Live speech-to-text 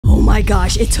my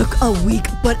gosh, it took a week,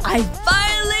 but I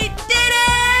finally did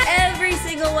it! Every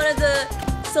single one of the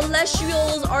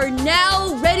Celestials are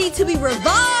now ready to be revived.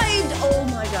 Oh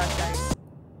my gosh, guys.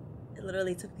 It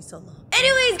literally took me so long.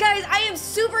 Anyways, guys, I am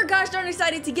super gosh darn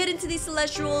excited to get into these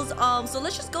Celestials. So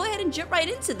let's just go ahead and jump right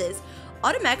into this.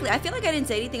 Automatically, I feel like I didn't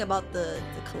say anything about the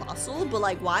Colossal, but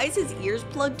like, why is his ears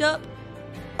plugged up?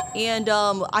 And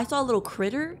I saw a little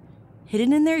critter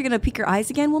hidden in there. You're gonna peek your eyes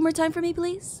again one more time for me,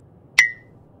 please?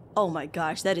 Oh my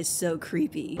gosh, that is so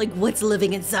creepy. Like, what's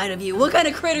living inside of you? What kind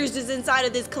of critters is inside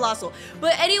of this Colossal?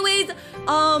 But anyways,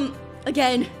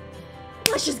 again,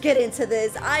 let's just get into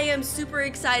this. I am super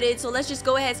excited, so let's just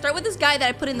go ahead. Start with this guy that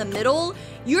I put in the middle.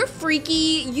 You're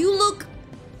freaky. You look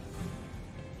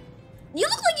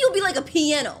like you'll be like a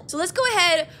piano. So let's go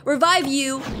ahead, revive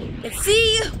you, and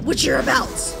see what you're about.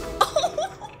 Oh,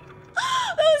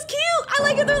 that was cute. I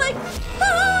like it. They're like,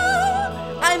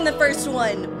 ah. I'm the first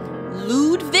one.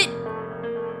 Ludwig.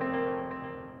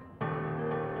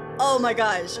 Oh my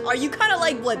gosh. Are you kind of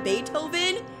like, what,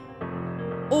 Beethoven?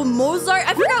 Oh, Mozart?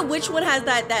 I forgot which one has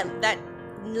that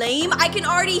name. I can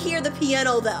already hear the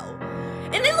piano though.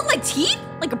 And they look like teeth?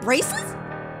 Like a bracelet?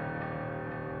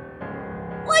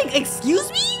 Like,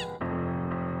 excuse me?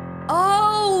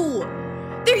 Oh,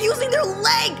 they're using their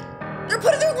leg. They're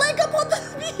putting their leg up on the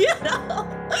piano.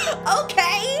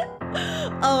 Okay.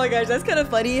 Oh my gosh, that's kind of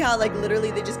funny how like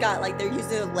literally they just got like, they're using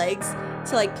their legs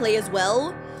to like play as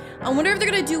well. I wonder if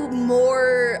they're gonna do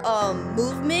more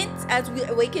movement as we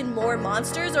awaken more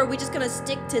monsters, or are we just gonna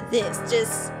stick to this?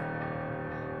 Just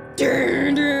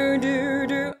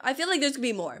I feel like there's gonna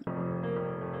be more.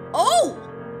 Oh!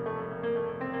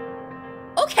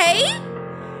 Okay.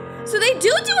 So they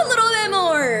do a little bit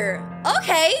more.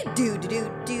 Okay.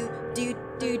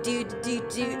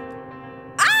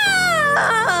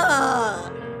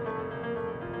 Ah!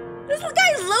 This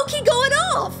guy's low-key going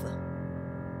off.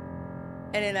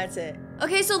 And then that's it.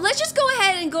 Okay, so let's just go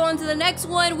ahead and go on to the next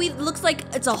one. Looks like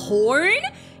it's a horn.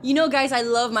 You know, guys, I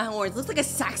love my horns. Looks like a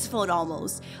saxophone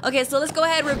almost. Okay, so let's go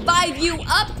ahead, revive you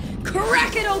up,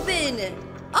 crack it open.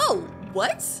 Oh,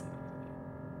 what? Some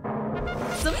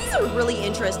of these are really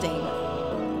interesting.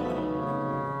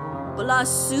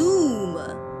 Blossom.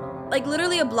 Like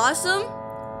literally a blossom?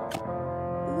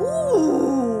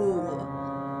 Ooh.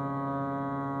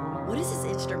 What is this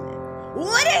instrument?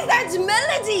 What is that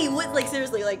melody? What, like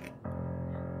seriously, like.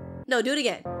 No, do it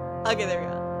again. Okay, there we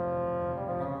go.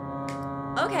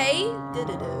 Okay.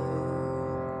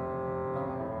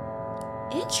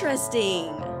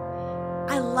 Interesting.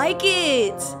 I like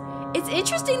it. It's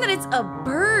interesting that it's a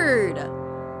bird.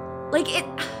 Like it,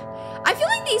 I feel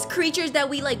like these creatures that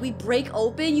we break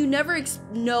open, you never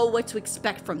know what to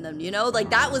expect from them, you know? Like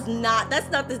that's not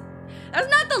the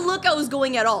look I was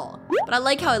going at all. But I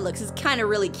like how it looks. It's kind of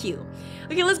really cute.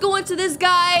 Okay, let's go into this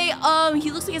guy.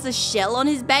 He looks like he has a shell on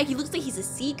his back. He looks like he's a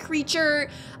sea creature.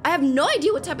 I have no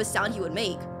idea what type of sound he would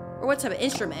make or what type of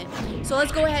instrument. So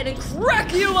let's go ahead and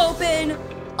crack you open.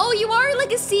 Oh, you are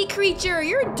like a sea creature.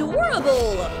 You're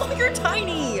adorable. Oh, you're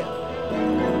tiny.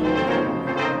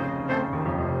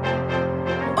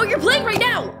 Oh, you're playing right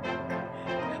now.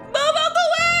 Move out the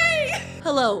way.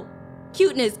 Hello.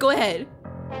 Cuteness, go ahead.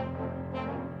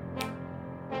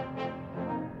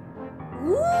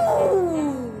 Ooh.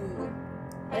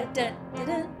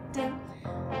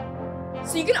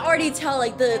 So you can already tell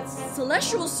like the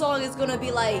Celestial song is gonna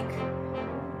be like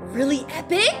really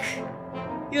epic.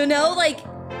 You know, like,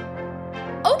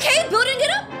 okay, building it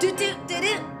up.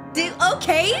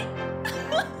 Okay.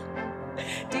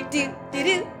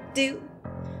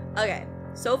 Okay,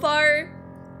 so far,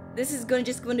 this is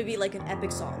just going to be like an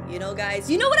epic song, you know, guys?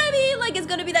 You know what I mean? Like, it's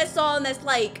gonna be that song that's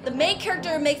like, the main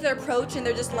character makes their approach and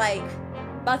they're just like,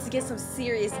 about to get some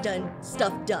serious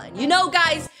stuff done. You know,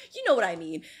 guys? You know what I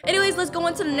mean. Anyways, let's go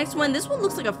on to the next one. This one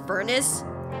looks like a furnace.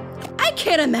 I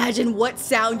can't imagine what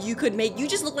sound you could make. You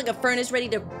just look like a furnace ready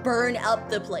to burn up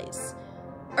the place.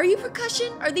 Are you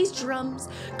percussion? Are these drums?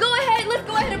 Go ahead, let's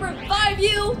go ahead and revive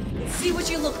you and see what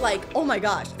you look like. Oh my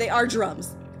gosh, they are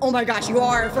drums. Oh my gosh, you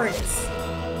are a furnace.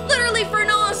 Literally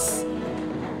furnace.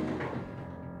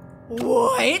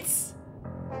 What?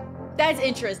 That's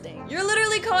interesting. You're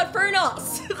literally called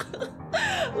furnace.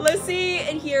 Let's see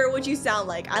and hear what you sound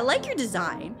like. I like your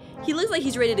design. He looks like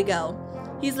he's ready to go.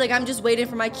 He's like, I'm just waiting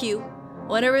for my cue.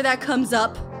 Whenever that comes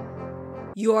up,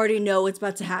 you already know what's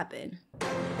about to happen.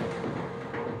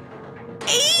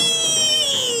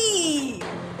 Eee!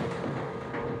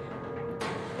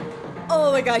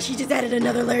 Oh my gosh, he just added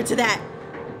another layer to that.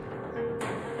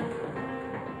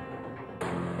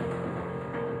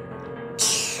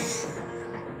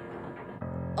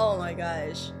 Oh my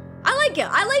gosh. I like it.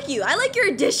 I like you. I like your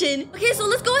addition. Okay, so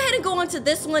let's go ahead and go on to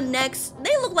this one next.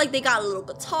 They look like they got a little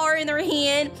guitar in their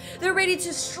hand. They're ready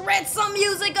to shred some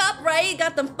music up, right?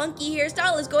 Got them funky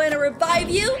hairstyle. Let's go ahead and revive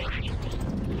you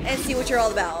and see what you're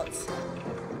all about.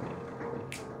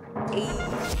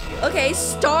 Okay,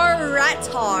 Star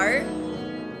Ratar.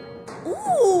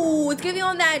 Ooh, it's giving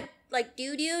on that like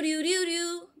do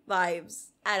vibes.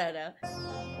 I don't know.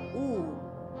 Ooh.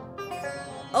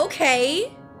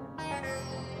 Okay.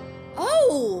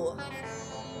 Oh.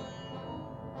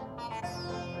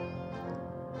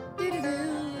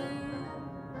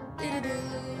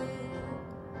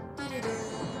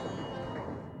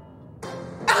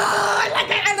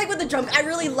 I like with the drum. I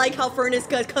really like how Furnace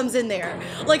comes in there.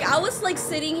 Like I was like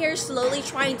sitting here slowly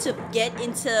trying to get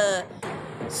into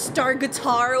Star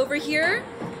Guitar over here.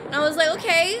 And I was like,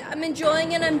 okay, I'm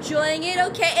enjoying it,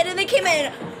 okay. And then they came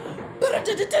in.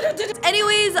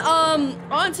 Anyways,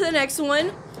 on to the next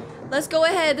one. Let's go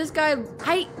ahead. This guy,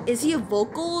 is he a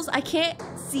vocals? I can't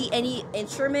see any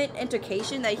instrument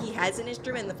indication that he has an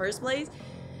instrument in the first place.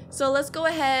 So let's go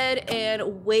ahead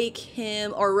and wake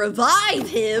him or revive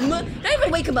him. Not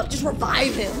even wake him up, just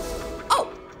revive him. Oh,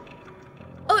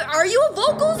 are you a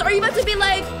vocals? Are you about to be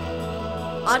like,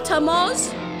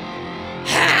 Atamos?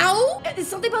 How? Is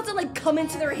something about to like come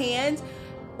into their hands?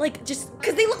 Like just,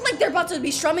 cause they look like they're about to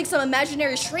be strumming some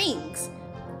imaginary strings.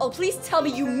 Oh, please tell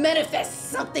me you manifest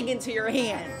something into your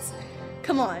hands.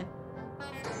 Come on.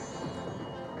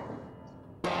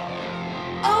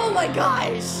 Oh my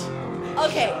gosh.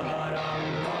 Okay.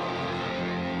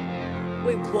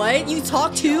 Wait, what? You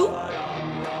talk to?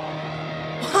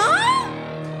 Huh?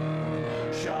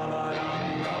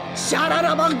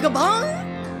 Shadadabangabang?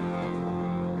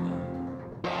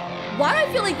 Why do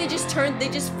I feel like they just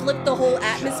flipped the whole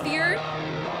atmosphere?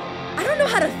 I don't know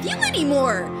how to feel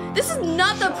anymore. This is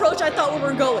not the approach I thought we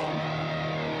were going.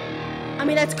 I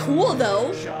mean, that's cool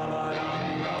though.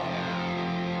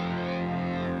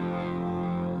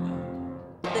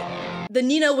 The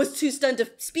Nina was too stunned to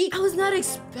speak. I was not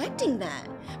expecting that.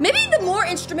 Maybe the more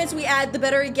instruments we add, the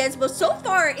better it gets, but so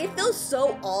far, it feels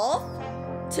so off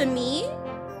to me.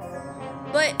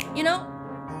 But, you know,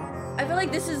 I feel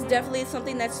like this is definitely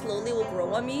something that slowly will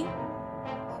grow on me.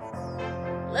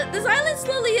 This island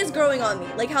slowly is growing on me.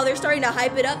 Like how they're starting to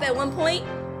hype it up at one point.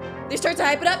 They start to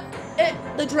hype it up,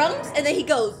 the drums, and then he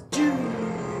goes.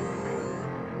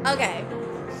 Okay.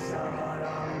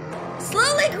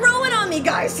 Slowly growing on me,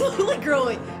 guys. Slowly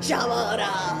growing.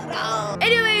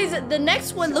 Anyways, the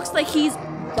next one looks like he's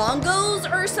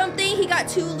bongos or something. He got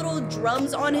two little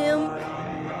drums on him.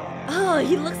 Oh,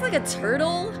 he looks like a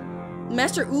turtle.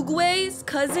 Master Uguay's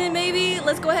cousin, maybe?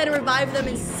 Let's go ahead and revive them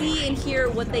and see and hear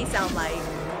what they sound like.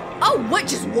 Oh, what,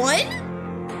 just one?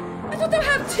 I thought they'd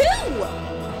have two.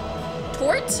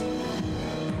 Tort?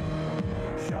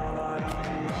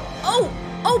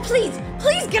 Oh, please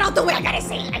get out the way. I gotta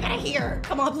see, I gotta hear.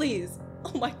 Come on, please.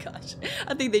 Oh my gosh.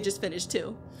 I think they just finished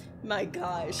too. My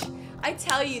gosh. I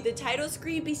tell you, the title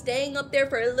screen be staying up there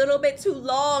for a little bit too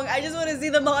long. I just want to see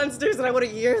the monsters and I want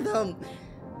to hear them.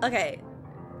 Okay.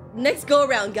 Next go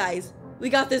around, guys. We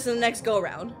got this in the next go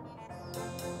around.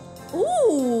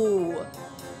 Ooh.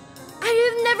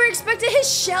 I have never expected his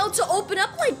shell to open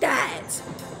up like that.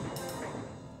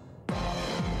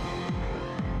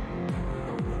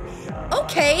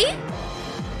 Okay.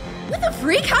 What the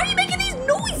freak? How are you making these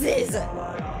noises?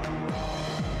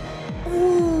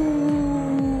 Ooh.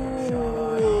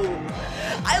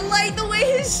 I like the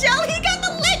way his shell, he got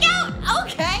the leg out.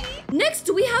 Okay. Next,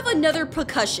 we have another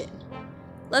percussion.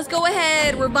 Let's go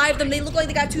ahead, revive them. They look like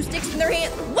they got two sticks in their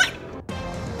hand. What?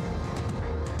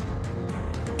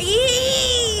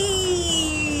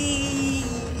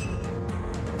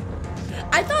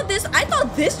 I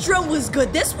thought this drum was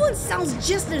good. This one sounds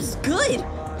just as good.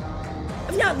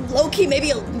 If not low-key,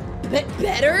 maybe a bit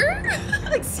better.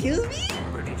 Excuse me?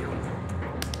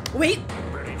 Wait.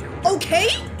 Okay.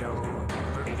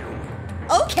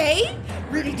 Okay.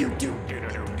 Really do.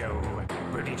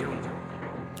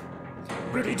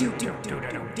 Really do.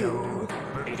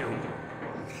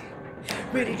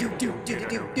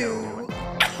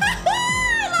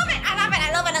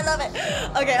 I love it.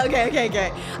 Okay.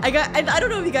 I don't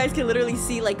know if you guys can literally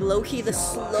see like low-key the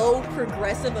slow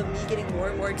progressive of me getting more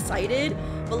and more excited,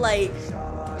 but like,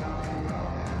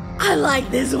 I like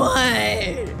this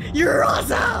one. You're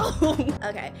awesome.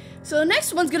 Okay, so the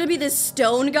next one's gonna be this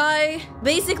stone guy,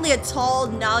 basically a tall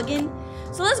noggin.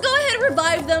 So let's go ahead and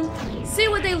revive them, see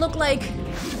what they look like.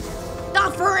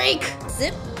 The freak.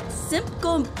 Simp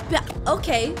going back.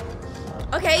 Okay,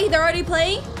 they're already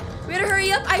playing. We gotta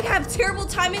hurry up. I have terrible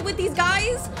timing with these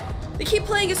guys. They keep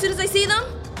playing as soon as I see them.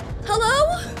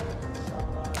 Hello?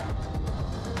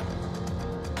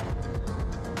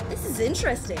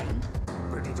 interesting.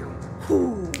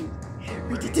 Ooh.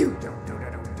 Ready do.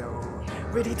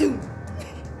 Ready do.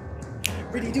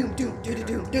 Ready doom doom doom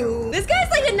doom doom. This guy's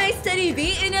like a nice steady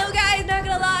beat, you know, guys. Not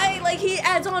gonna lie, like he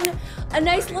adds on a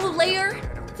nice little layer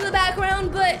to the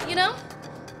background, but you know,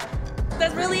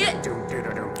 that's really it.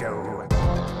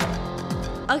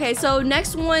 Okay, so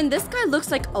next one. This guy looks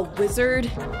like a wizard.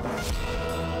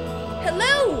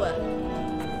 Hello.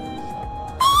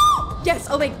 Oh, yes.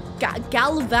 Oh my God,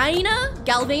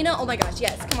 Galvana. Oh my gosh,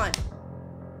 yes. Come on.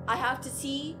 I have to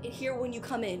see it here when you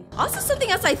come in. Also, something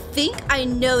else I think I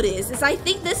noticed is I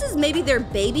think this is maybe their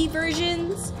baby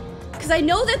versions, because I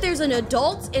know that there's an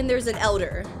adult and there's an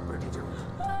elder.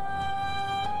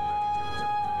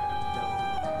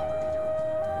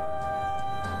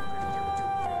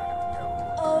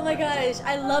 Oh my gosh,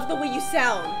 I love the way you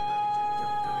sound.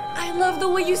 I love the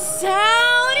way you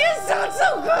sound. You sound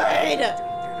so good.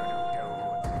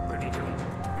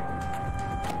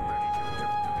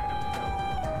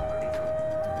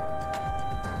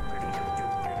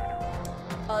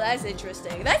 Oh, that's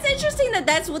interesting. That's interesting that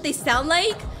that's what they sound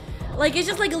like. Like, it's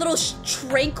just like a little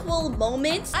tranquil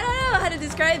moment. I don't know how to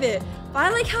describe it, but I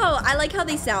like how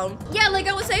they sound. Yeah, like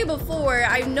I was saying before,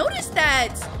 I noticed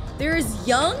that there's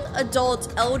young,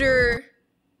 adult, elder.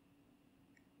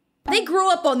 They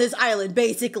grew up on this island,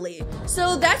 basically.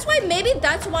 So that's why, maybe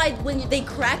that's why when they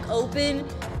crack open,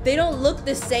 they don't look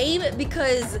the same,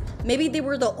 because maybe they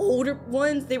were the older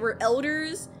ones, they were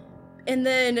elders. And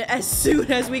then as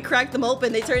soon as we crack them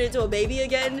open, they turn into a baby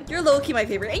again. You're low-key my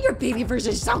favorite. And your baby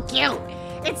version is so cute.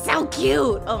 It's so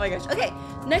cute. Oh my gosh. Okay,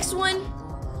 next one.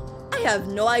 I have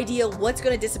no idea what's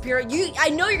gonna disappear. I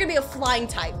know you're gonna be a flying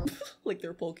type. Like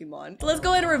they're Pokemon. So let's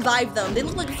go ahead and revive them. They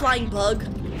look like a flying bug.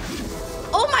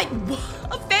 Oh my,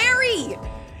 a fairy.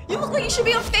 You look like you should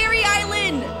be on Fairy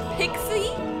Island. Pixie.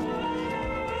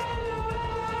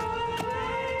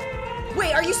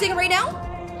 Wait, are you singing right now?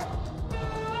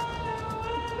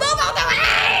 Move out the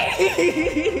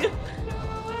way!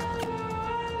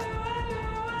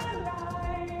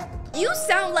 You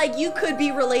sound like you could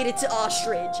be related to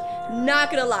Ostrich. Not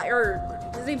gonna lie.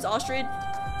 His name's Ostrich.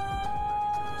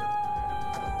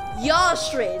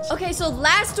 Yostrich. Okay, so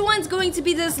last one's going to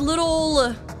be this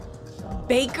little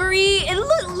bakery. It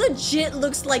legit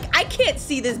looks like, I can't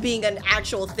see this being an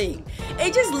actual thing.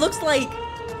 It just looks like,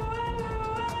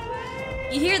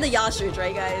 you hear the Yostrich,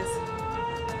 right, guys?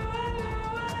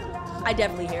 I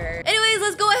definitely hear her. Anyways,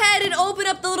 let's go ahead and open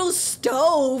up the little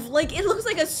stove. Like, it looks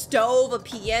like a stove, a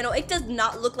piano. It does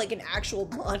not look like an actual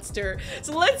monster.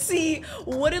 So let's see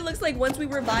what it looks like once we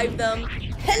revive them.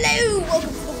 Hello, welcome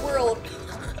to the world.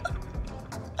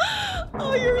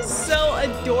 Oh, you're so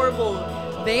adorable.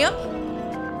 Vamp?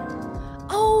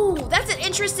 Oh, that's an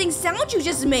interesting sound you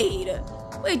just made.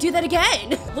 Wait, do that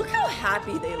again. Look how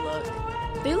happy they look.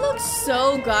 They look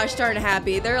so gosh darn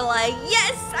happy. They're like,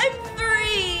 yes, I'm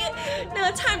free. Now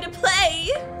it's time to play.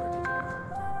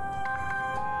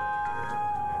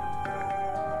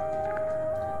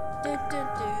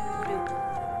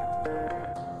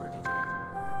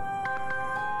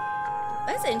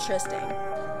 That's interesting.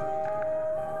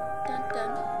 Dun,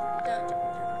 dun, dun.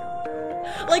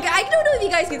 Like, I don't know if you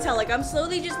guys can tell, like, I'm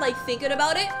slowly just like thinking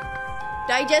about it,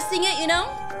 digesting it, you know?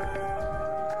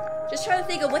 Just trying to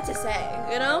think of what to say,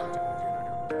 you know?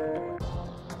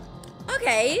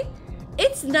 Okay.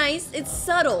 It's nice, it's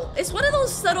subtle. It's one of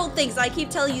those subtle things I keep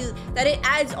telling you that it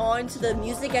adds on to the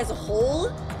music as a whole.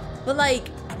 But like,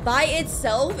 by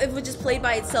itself, if it was just played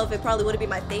by itself, it probably wouldn't be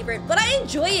my favorite. But I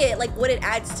enjoy it, like what it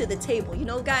adds to the table, you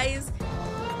know, guys?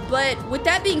 But with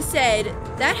that being said,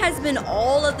 that has been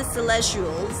all of the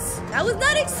Celestials. I was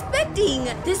not expecting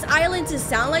this island to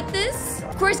sound like this.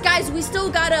 Of course, guys, we still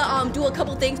gotta do a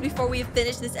couple things before we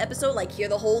finish this episode, like hear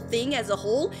the whole thing as a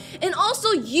whole. And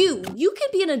also you can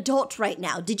be an adult right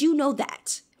now. Did you know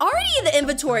that? Already in the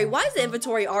inventory. Why is the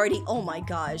inventory already? Oh my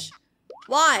gosh.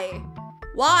 Why?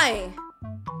 Why?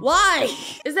 Why?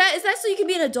 Is that so you can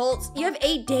be an adult? You have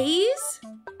 8 days?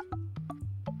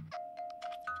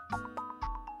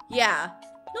 Yeah,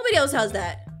 nobody else has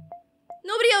that.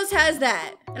 Nobody else has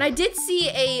that. And I did see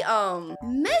a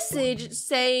message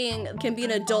saying can be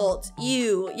an adult.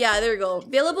 Yeah, there you go.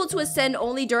 Available to ascend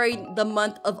only during the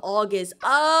month of August.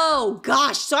 Oh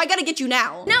gosh, so I gotta get you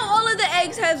now. Now all of the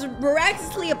eggs have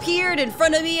miraculously appeared in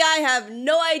front of me. I have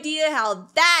no idea how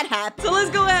that happened. So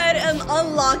let's go ahead and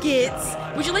unlock it.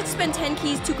 Would you like to spend 10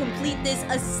 keys to complete this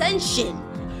ascension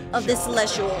of the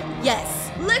Celestial?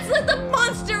 Yes. Let's let the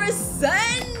monster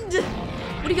ascend.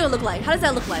 What are you gonna look like? How does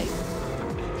that look like?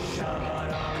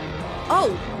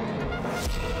 Oh,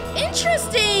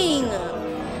 interesting.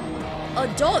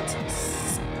 Adult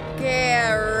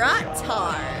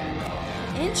Skaratar.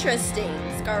 Interesting.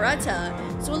 Scarata.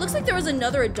 So it looks like there was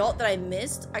another adult that I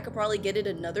missed. I could probably get it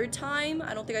another time.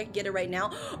 I don't think I can get it right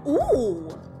now.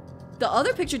 Ooh. The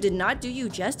other picture did not do you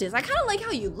justice. I kind of like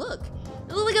how you look.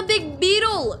 You look like a big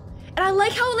beetle. And I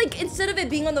like how, like, instead of it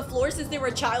being on the floor since they were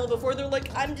a child before, they're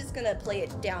like, I'm just gonna play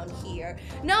it down here.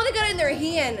 Now they got it in their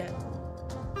hand.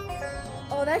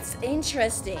 Oh, that's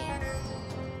interesting.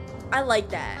 I like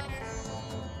that.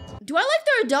 Do I like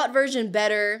their adult version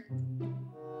better?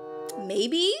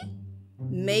 Maybe?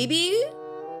 Maybe?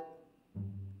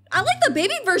 I like the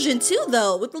baby version too,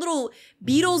 though, with the little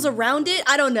beetles around it.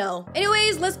 I don't know.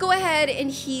 Anyways, let's go ahead and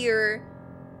hear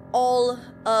all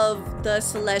of the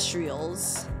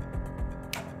Celestials.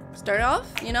 Start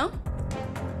off, you know?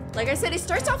 Like I said, it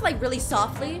starts off like really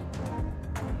softly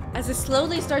as it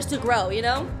slowly starts to grow, you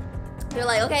know? They're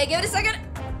like, okay, give it a second.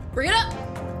 Bring it up.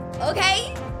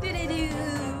 Okay. Do-do-do.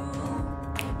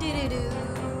 Do-do-do.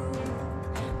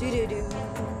 Do-do-do.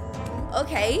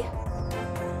 Okay.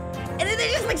 And then they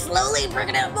just like slowly bring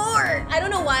it out more. I don't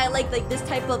know why I like this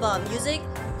type of music.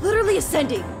 Literally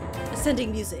ascending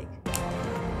music.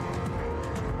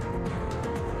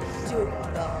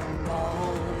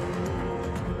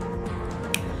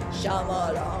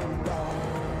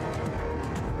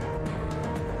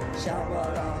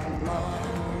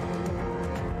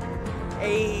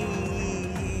 Hey.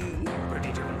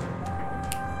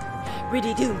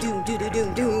 Riddy doom doom doo doo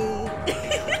doom doom.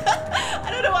 I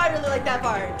don't know why I really like that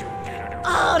part.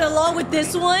 Oh, and along with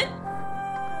this one.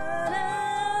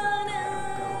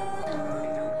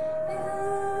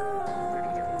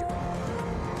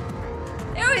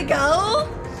 There we go.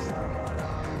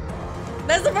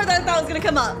 That's the part that I thought was gonna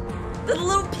come up. The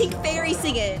little pink fairy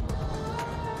singing.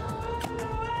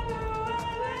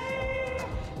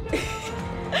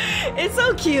 It's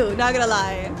so cute, not gonna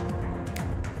lie.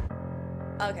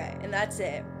 Okay, and that's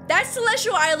it. That's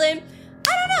Celestial Island.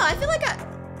 I don't know, I feel like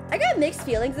I got mixed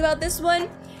feelings about this one.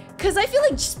 Cause I feel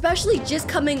like especially just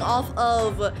coming off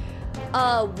of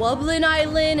Wublin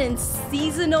Island and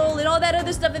seasonal and all that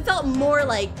other stuff, it felt more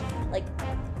like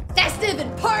festive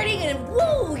and partying and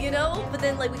woo, you know? But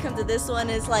then like we come to this one,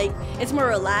 it's like, it's more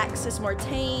relaxed, it's more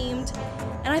tamed.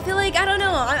 And I feel like, I don't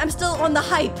know, I'm still on the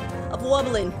hype of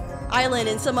Wublin Island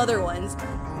and some other ones.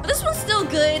 But this one's still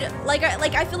good.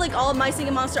 I feel like all of My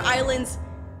Singing Monster Islands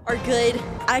are good.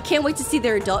 I can't wait to see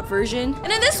their adult version.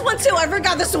 And then this one too, I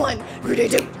forgot this one.